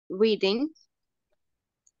reading.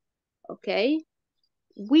 Okay.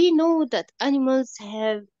 We know that animals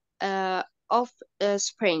have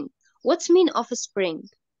offspring. What's mean offspring?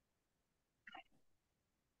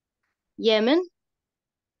 Yemen,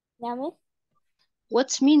 نعم.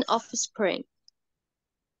 what's mean offspring?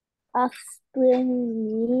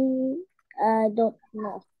 Offspring. I don't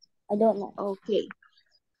know. I don't know. Okay.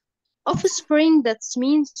 Offspring that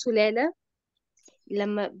means سلالة.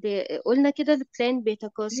 لما قلنا كده البلان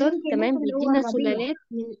بيتكاثر تمام اللي هو بيدينا الربيع. سلالات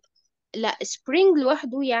من. لا spring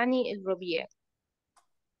لوحده يعني الربيع.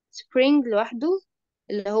 spring لوحده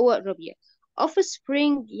اللي هو الربيع.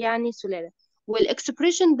 offspring يعني سلالة.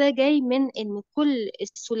 والاكسبريشن ده جاي من ان كل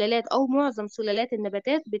السلالات او معظم سلالات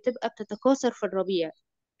النباتات بتبقى بتتكاثر في الربيع.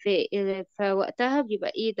 في فوقتها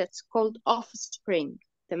بيبقى ايه that's called offspring.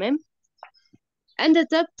 تمام. And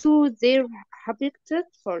adapt to their habitat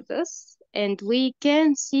for this and we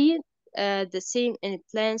can see the same in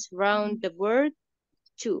plants around the world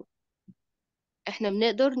too. احنا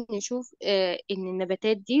بنقدر نشوف ان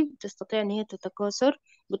النباتات دي بتستطيع ان هي تتكاثر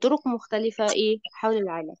بطرق مختلفة ايه حول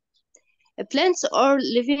العالم. Plants are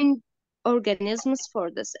living organisms for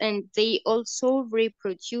this and they also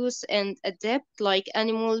reproduce and adapt like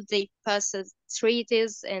animals. They pass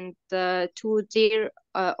traits and to their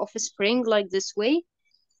offspring like this way.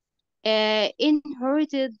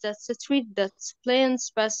 Inherited the trait that plants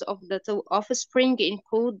pass of the offspring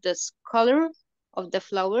include the color of the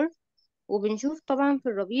flower. وبنشوف طبعا في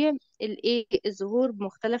الربيع الايه الزهور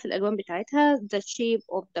بمختلف الالوان بتاعتها the shape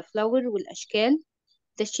of the flower والاشكال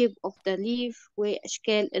the shape of the leaf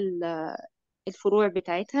واشكال الفروع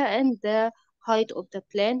بتاعتها and the height of the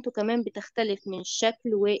plant وكمان بتختلف من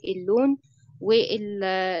الشكل واللون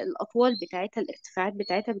والاطوال بتاعتها الارتفاعات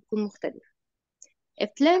بتاعتها بتكون مختلفة.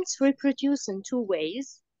 Plants reproduce in two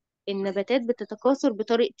ways. النباتات بتتكاثر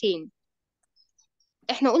بطريقتين.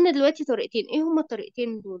 احنا قلنا دلوقتي طريقتين، ايه هما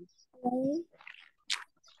الطريقتين دول؟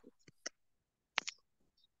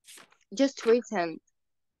 just raise hand.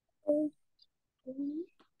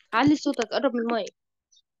 علي صوتك، قرب من المايك.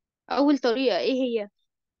 أول طريقة إيه هي؟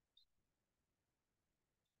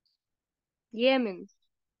 يامن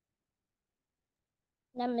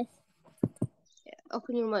نعم.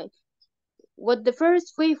 open your mic. What the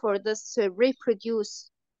first way for this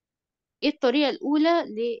reproduce؟ إيه الطريقة الأولى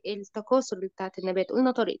للتكاثر بتاعة النبات؟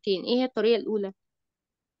 قلنا طريقتين، إيه هي الطريقة الأولى؟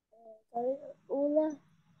 الطريقة الأولى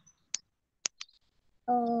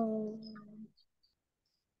آه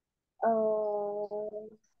آه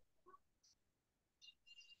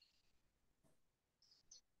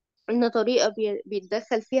قلنا طريقة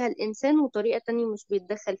بيتدخل فيها الإنسان وطريقة تانية مش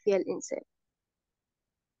بيتدخل فيها الإنسان.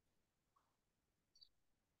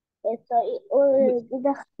 الطريقة الأولى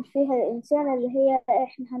بيدخل فيها الإنسان، اللي هي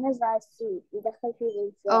إحنا هنزرع السيد بيدخل فيه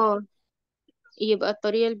الإنسان. اه يبقى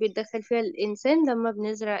الطريقة اللي بيتدخل فيها الإنسان لما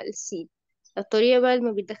بنزرع السيد. الطريقة بقى اللي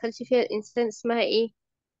ما بيتدخلش فيها الإنسان اسمها إيه؟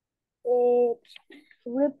 إيه،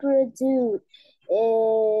 reproduce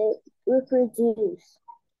reproduce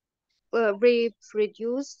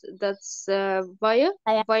reproduce that's via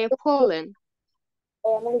هيعملوا pollen.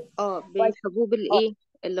 هيعملوا باي. بحبوب آه، الايه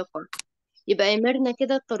اللقاح. يبقى يمرنا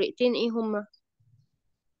كده الطريقتين ايه هما؟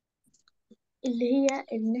 اللي هي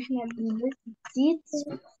إن إحنا بنضيف زيت،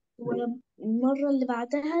 والمرة اللي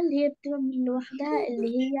بعدها اللي هي بتبقى من لوحدها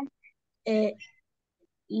اللي هي آه،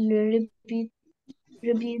 reproduce.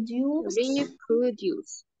 reproduce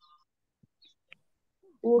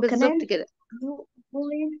بالظبط وكمان كده.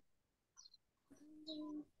 pollen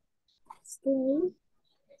stay.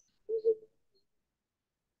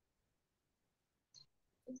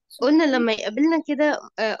 قلنا لما يقابلنا كده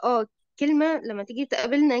كلمة لما تيجي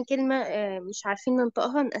تقابلنا كلمة مش عارفين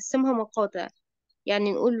ننطقها نقسمها مقاطع.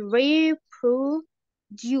 يعني نقول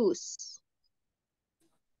reproduce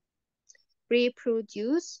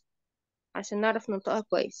reproduce عشان نعرف ننطقها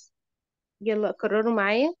كويس. يلا كرروا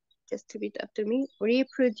معايا just repeat after me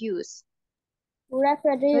reproduce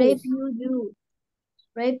reproduce reproduce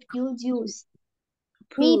reproduce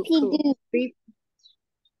reproduce Re-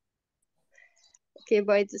 Okay,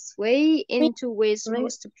 by this way, in two ways,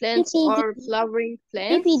 most plants are flowering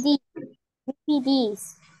plants. reproduce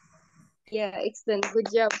Yeah, excellent. Good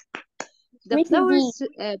job. The reproduce flowers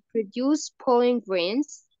produce pollen grains.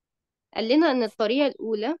 قال لنا إن الطريقة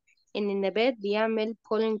الأولى إن النبات بيعمل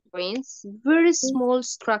pollen grains very small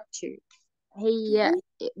structure. هي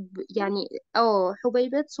يعني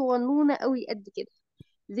حبيبات صغنونة قوي قد كده.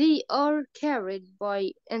 They are carried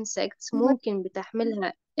by insects. ممكن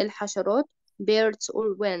بتحملها الحشرات birds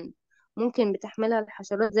or wind. ممكن بتحملها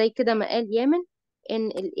الحشرات زي كده ما قال يامن إن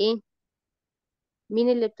الإيه مين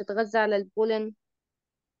اللي بتتغذى على البولن؟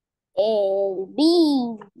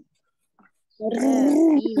 البي.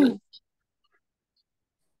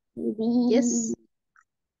 بي. يس.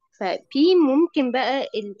 فبي ممكن بقى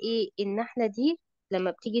الايه النحلة دي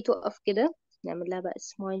لما بتيجي تقف كده، نعمل لها بقى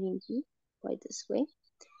سمايلينج دي by this way.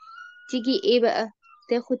 تيجي ايه بقى،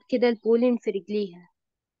 تاخد كده البولين في رجليها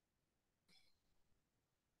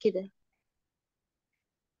كده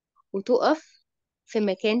وتقف في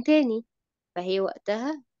مكان تاني. فهي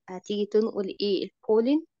وقتها هتيجي تنقل ايه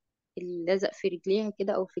البولين اللي لزق في رجليها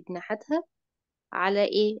كده او في جناحاتها على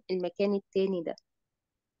ايه المكان التاني ده.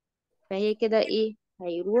 فهي كده ايه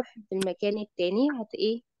هيروح في المكان التاني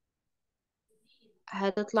ايه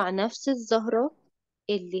هتطلع نفس الزهرة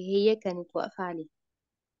اللي هي كانت واقفة عليها.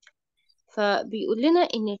 فبيقول لنا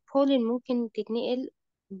إن البولين ممكن تتنقل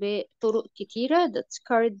بطرق كتيرة that's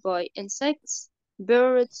carried by insects,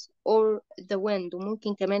 birds or the wind.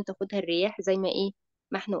 وممكن كمان تاخدها الرياح زي ما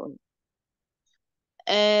احنا قلنا.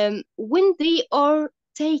 When they are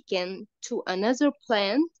taken to another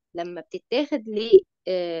plant، لما بتتاخد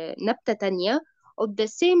لنبتة تانية of the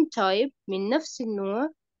same type من نفس النوع،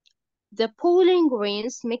 the pollen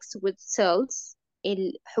grains mix with cells.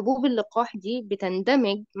 الحبوب اللقاح دي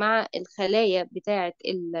بتندمج مع الخلايا بتاعة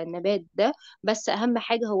النبات ده. بس أهم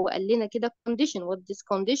حاجة هو قال لنا كده condition. what this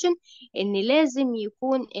condition؟ إن لازم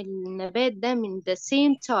يكون النبات ده من the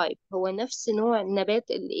same type، هو نفس نوع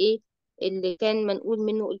النبات اللي كان منقول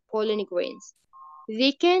منه ال pollen grains.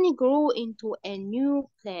 they can grow into a new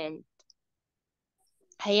plant.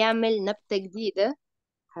 هيعمل نبتة جديدة،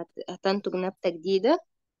 هتنتج نبتة جديدة.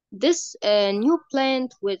 This new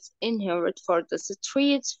plant will inherit further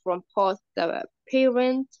traits from both the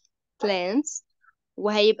parent plants.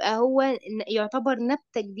 وهيبقى هو يعتبر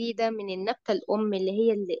نبتة جديدة من النبتة الأم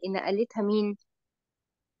اللي نقلتها مين،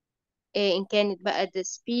 إن كانت بقى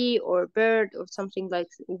this bee or bird or something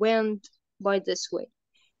like wind by this way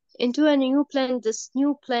into a new plant. This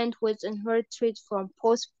new plant will inherit traits from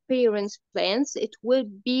both parent plants. It will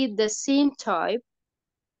be the same type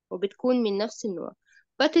وبتكون من نفس النوع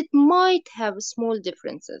but it might have small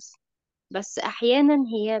differences. بس أحيانا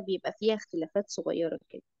هي بيبقى فيها اختلافات صغيرة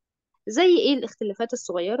كده. زي إيه الاختلافات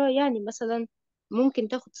الصغيرة؟ يعني مثلا ممكن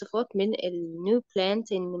تاخد صفات من النيو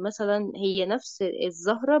بلانت، إن مثلا هي نفس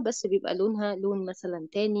الزهرة بس بيبقى لونها لون مثلا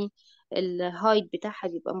تاني. الهايت بتاعها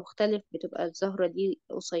بيبقى مختلف، بتبقى الزهرة دي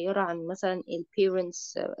قصيرة عن مثلا ال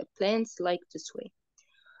parents plants like this way.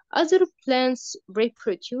 Other plants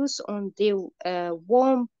reproduce on their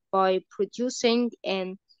womb by producing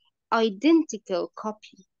an identical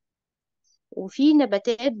copy. وفي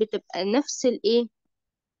نباتات بتبقى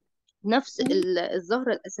نفس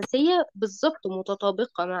الزهرة الأساسية بالظبط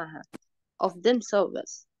متطابقة معها of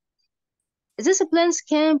themselves. These plants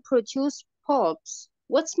can produce bulbs.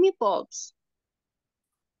 What's me bulbs؟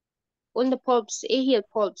 قلنا bulbs، ايه هي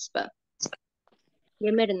bulbs بقى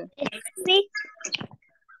يا ميرنا؟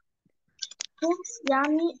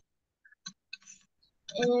 يعني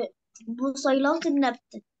بصيلات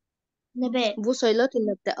نبات. بصيلات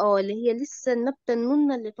النبتة، اللي هي لسه النبتة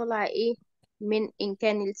النونة اللي طالعة من إن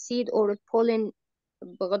كان السيد أو البولين،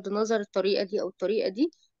 بغض النظر الطريقة دي أو الطريقة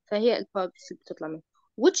دي، فهي البالبس اللي بتطلع منها.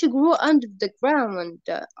 which grow under the ground.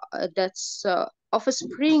 That's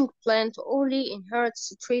offspring plant only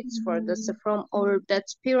inherits traits for the from or that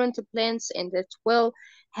parent plants and that well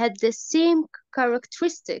had the same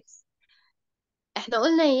characteristics. احنا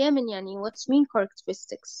قلنا يا من يعني what's mean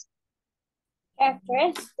characteristics؟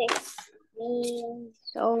 characteristics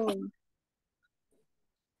means اه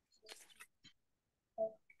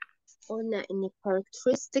قلنا إن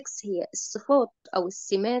characteristics هي الصفات أو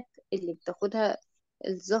السمات اللي بتاخدها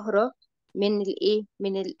الزهرة من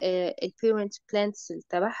من ال parent plants اللي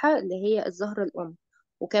تبعها اللي هي الزهرة الأم.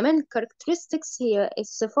 وكمان ال characteristics هي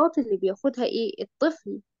الصفات اللي بياخدها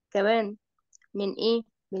الطفل كمان من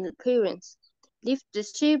من ال parents. leave the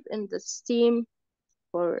shape in the stem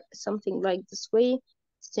or something like this way.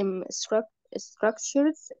 stem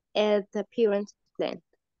structures as the parent plant.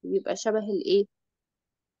 بيبقى شبه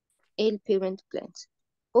parent plant.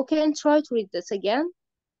 Who can try to read this again؟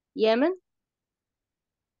 يامن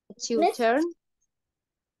it's your miss turn.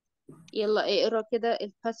 يلا اقرا كده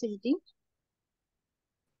الباسج دي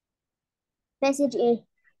message ايه.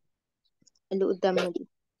 اللي قدامنا دي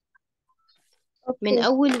من okay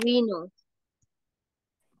أول we know.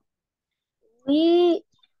 we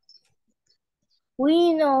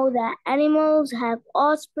we know that animals have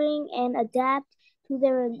offspring and adapt to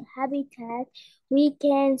their habitat. We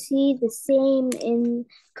can see the same in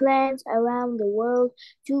plants around the world.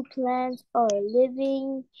 Two plants are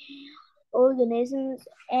living organisms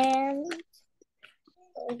and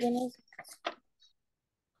organisms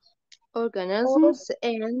organisms,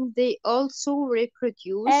 and they also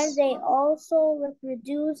reproduce.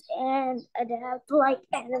 And adapt like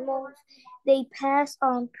animals. They pass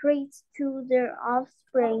on traits to their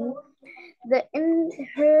offspring. The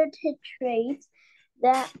inherited traits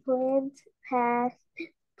that plants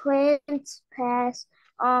pass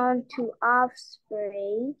on to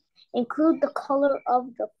offspring include the color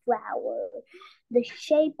of the flower, the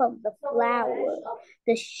shape of the flower,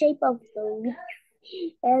 the shape of the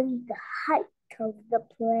leaf, and the height of the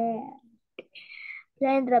plant.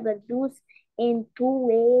 Plants reproduce in two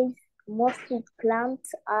ways. Mostly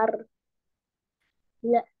plants are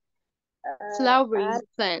Flowering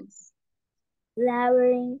plants.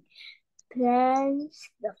 flowering plants.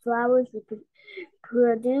 The flowers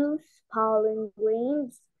produce pollen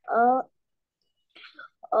grains, a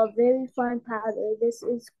very fine powder. This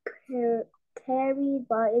is carried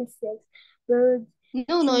by insects, birds.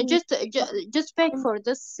 No, just back for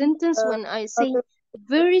this sentence when I say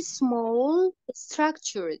very small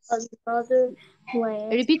structures. Another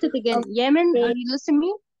plant. Repeat it again. Yemen, are you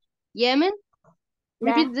listening? Yemen,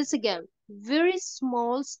 repeat this again. Very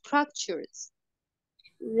small structures.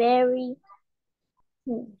 Very.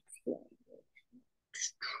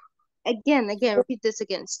 Again, repeat this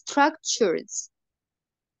again. Structures.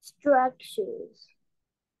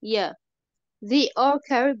 Yeah. They are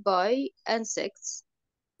carried by insects.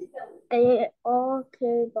 They are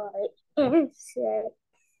carried by insects.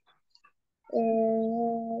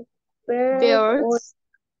 Birds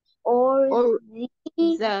or the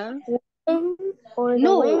wind, or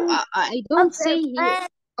no, the wind. I don't say here.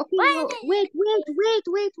 Okay, no, wait.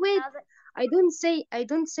 I don't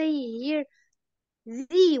say here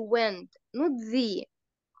the wind, not the,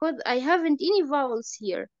 because I haven't any vowels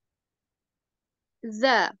here.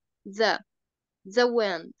 The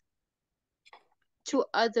wind. To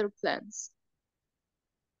other plants.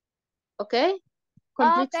 Okay?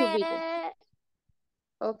 Complete your video.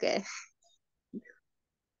 Okay.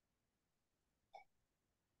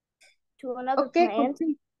 To another plant,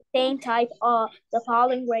 same type of the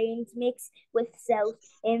pollen grains mix with cells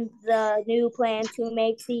in the new plant to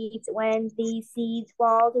make seeds. When these seeds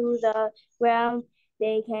fall to the ground,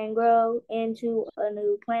 they can grow into a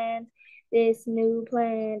new plant. This new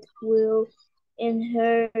plant will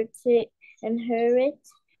inherit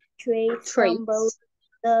traits from both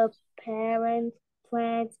the parent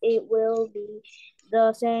plants. It will be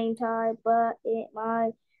the same type, but it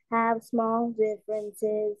might have small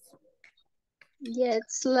differences. Yeah,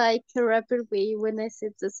 it's like a rubber way when I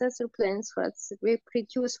said the sensor plants was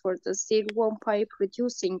reproduce for the stage one by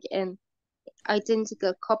producing an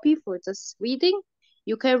identical copy for this reading.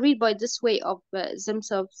 You can read by this way of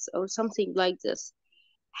themselves or something like this.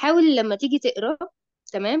 حاول لما تيجي تقرا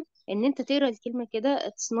تمام ان انت تقرا الكلمة كده.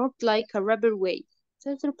 It's not like a rubber way.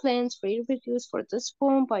 Sensor plants reproduce for this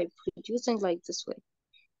form by producing like this way.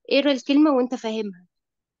 اقرا الكلمة وانت فاهمها.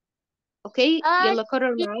 اوكي يلا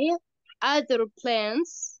كرر معايا. Other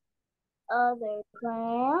plants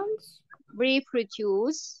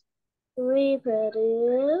reproduce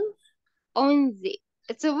on the,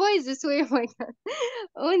 it's a voice this way, oh my god,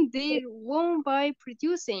 on their own by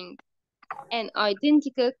producing an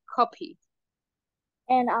identical copy.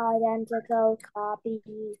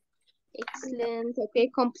 Excellent. Okay,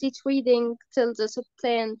 complete reading till the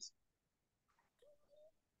subplant.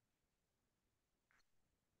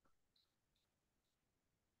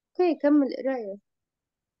 اوكي كمل قراية.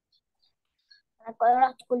 أنا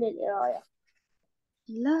قرأت كل القراية.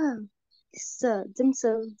 لا لسه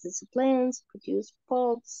themselves the plants produce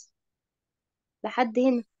bulbs لحد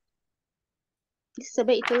هنا لسه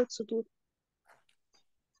باقي 3 سطور.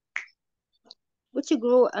 which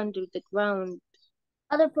grow under the ground.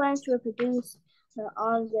 Other plants reproduce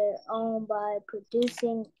on their own by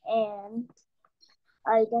producing an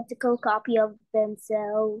identical copy of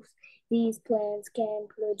themselves. These plants can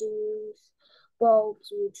produce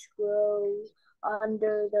bulbs which grow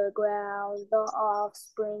under the ground. The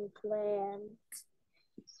offspring plant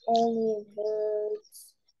only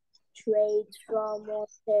inherits traits from one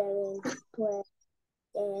parent's plant,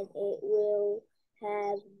 and it will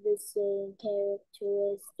have the same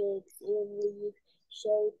characteristics in leaf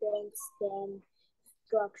shape and stem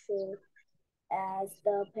structure as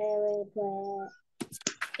the parent plant.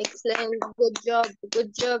 Excellent. Good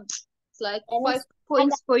job. It's like 5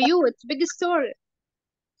 points for you. It's big story.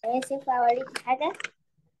 ينفع أوريك حاجة؟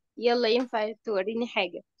 يلا ينفع توريني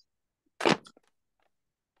حاجة.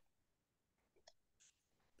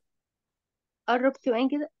 قرب كمان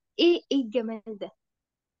كده. ايه الجمال ده؟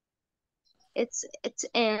 It's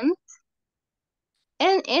ant.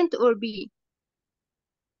 An ant or bee?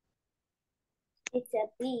 It's a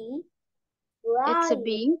bee. It's a Fly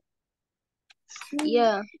bee. to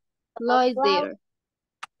Yeah, a lie cloud there.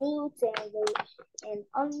 fruits and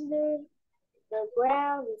under the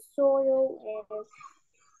ground, the soil, and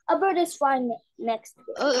a bird is flying next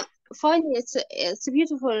to it. Finally, it's a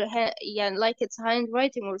beautiful, yeah, like it's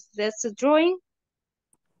handwriting or that's a drawing.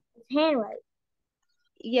 It's handwriting.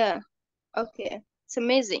 Yeah, okay, it's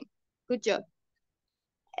amazing. Good job.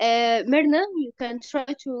 Myrna, you can try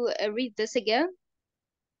to read this again.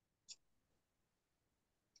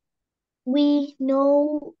 We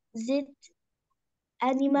know that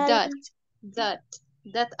animals That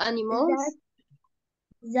that animals.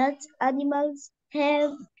 that animals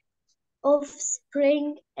have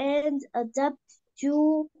offspring and adapt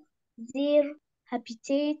to their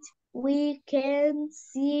habitat. We can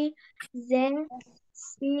see the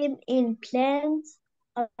same in plants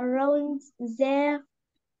around the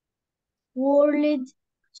world.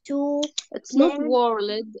 To It's not plant world.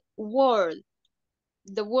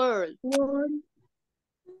 The world.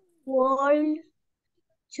 world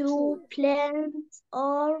to plants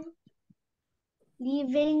are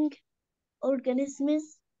living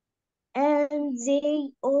organisms, and they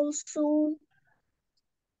also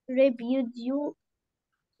reproduce,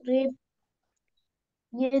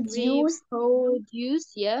 reproduce,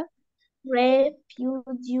 Reproduce, yeah.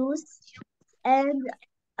 reproduce and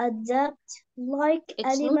adapt like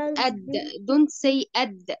It's not animals add. do. Don't say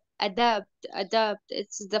add. Adapt.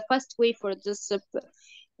 It's the fast way for this,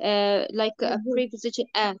 like a Adapt, preposition.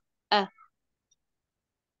 adapt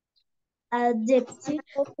The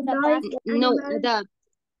like basket. No, animals, adapt.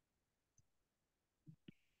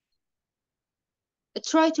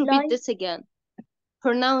 Try to repeat like this again.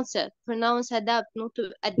 Pronounce it. Pronounce adapt, not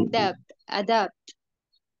to adapt. Adapt.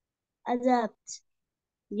 adapt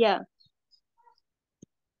Yeah.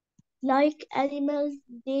 like animals.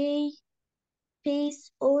 They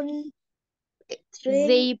pass on traits.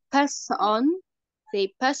 They pass on.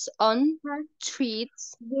 They pass on Pass,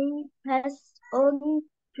 treats. they pass on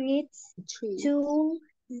traits Treat. to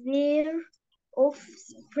their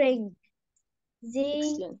offspring. They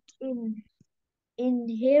Excellent. in,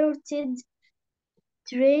 inherited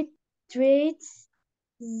traits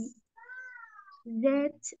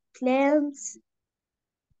that plants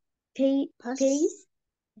Pass. pace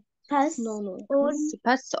pass No. on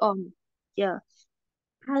Pass on. Yeah.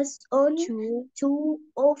 pass on To to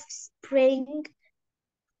offspring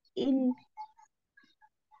in,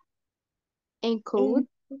 include.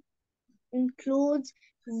 in includes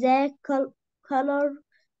the color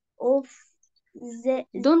of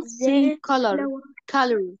Don't say the color. flower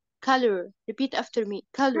Color. Repeat after me.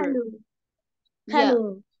 Color. color Yeah.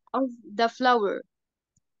 color Of the flower.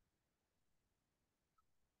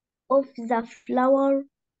 of the flower,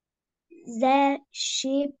 the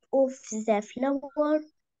shape of the flower,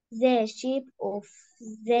 the shape of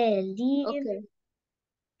the leaf, Okay.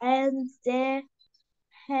 and the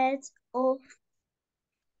head of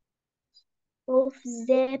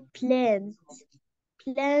the plant.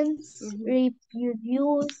 Plants Mm-hmm.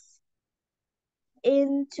 reproduce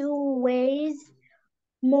in two ways.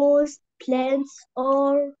 Most plants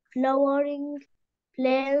are flowering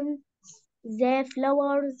plants. The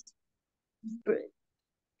flowers pr-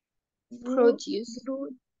 pro- Produce pro-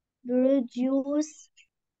 produce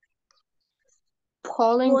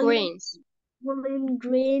pollen pollen, grains. pollen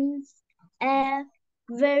grains, a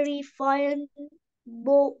very fine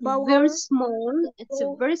Very power, small. It's a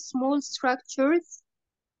so very small structures.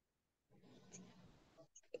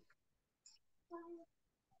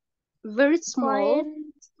 Very small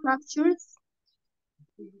fine, structures.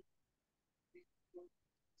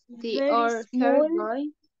 They very are small. carried by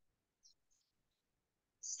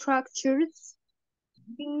structures.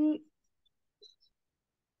 دي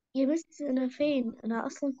يا بس أنا فين؟ أنا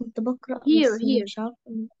أصلا كنت بقرأ بس Here. مش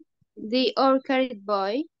عارفة. They are carried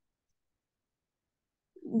by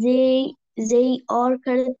They are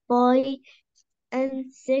carried by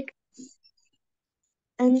insects,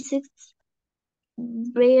 insects,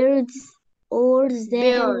 birds, or the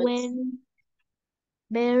birds. wind,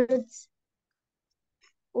 birds,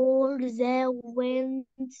 or the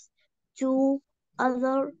winds to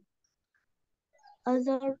other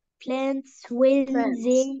plants Plants.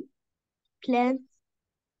 plants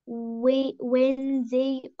when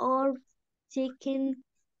they are taken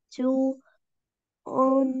to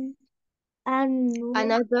on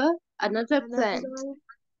Another plant. another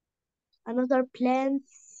another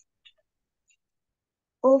plants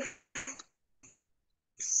of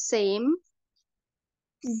Same.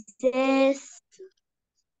 the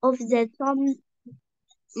some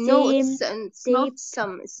No, same it's not shape,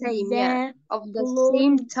 some same. Yeah, the of the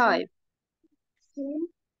same clone type. same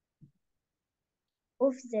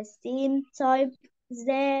of the same type.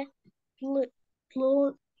 The pl-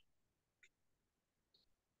 pl-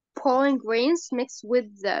 Pollen grains mix with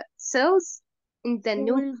the cells in the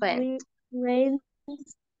new whole plant. grains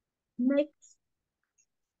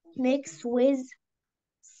mix with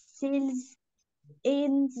cells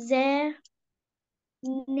in the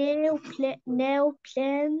new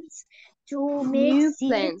plants to make New seeds.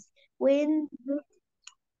 plant. When the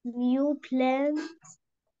new plants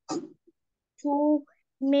to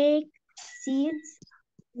make seeds,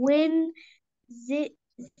 when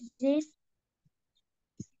these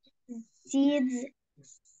seeds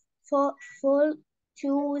fall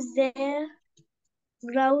to the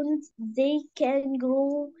ground, they can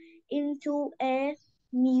grow into a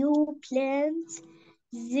new plant.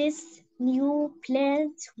 This new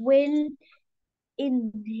plant will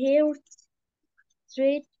inherit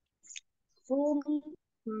traits from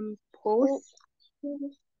Both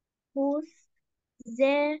both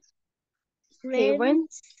the parent,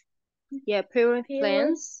 parent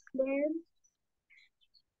plants. plant.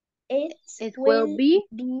 It It will will be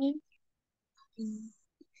be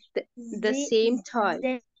the same type.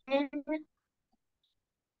 the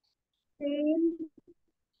same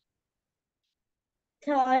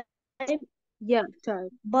type, Yeah,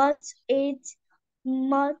 type. but it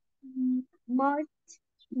must must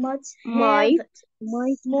must have Might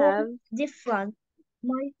small have difference.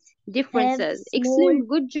 Might have differences. small Excellent.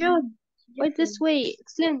 Good job. Right this difference. way.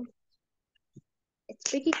 Excellent.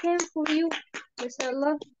 It's big cam for you. ما شاء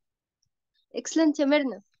الله. Excellent يا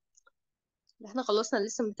ميرنا. احنا خلصنا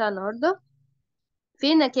الليسن بتاع النهارده.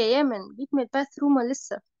 فينك يا يامن؟ جيت من الباث روم ولا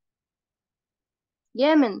لسه؟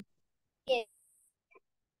 يامن.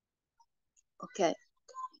 اوكي.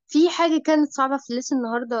 في حاجة كانت صعبة في الليسن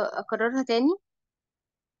النهارده اكررها تاني؟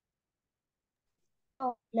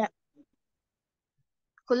 لا.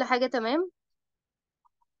 كل حاجة تمام؟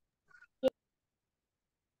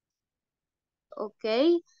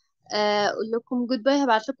 اوكي. اقول لكم جود باي.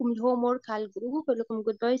 هبعت لكم الهوم ورك على الجروب. اقول لكم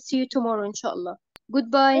جود باي. see you tomorrow ان شاء الله. جود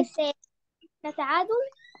باي. لسه تعادل.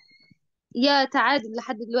 يا تعادل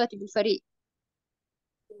لحد دلوقتي بالفريق.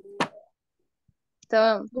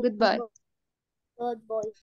 تمام. جود باي. Good boy.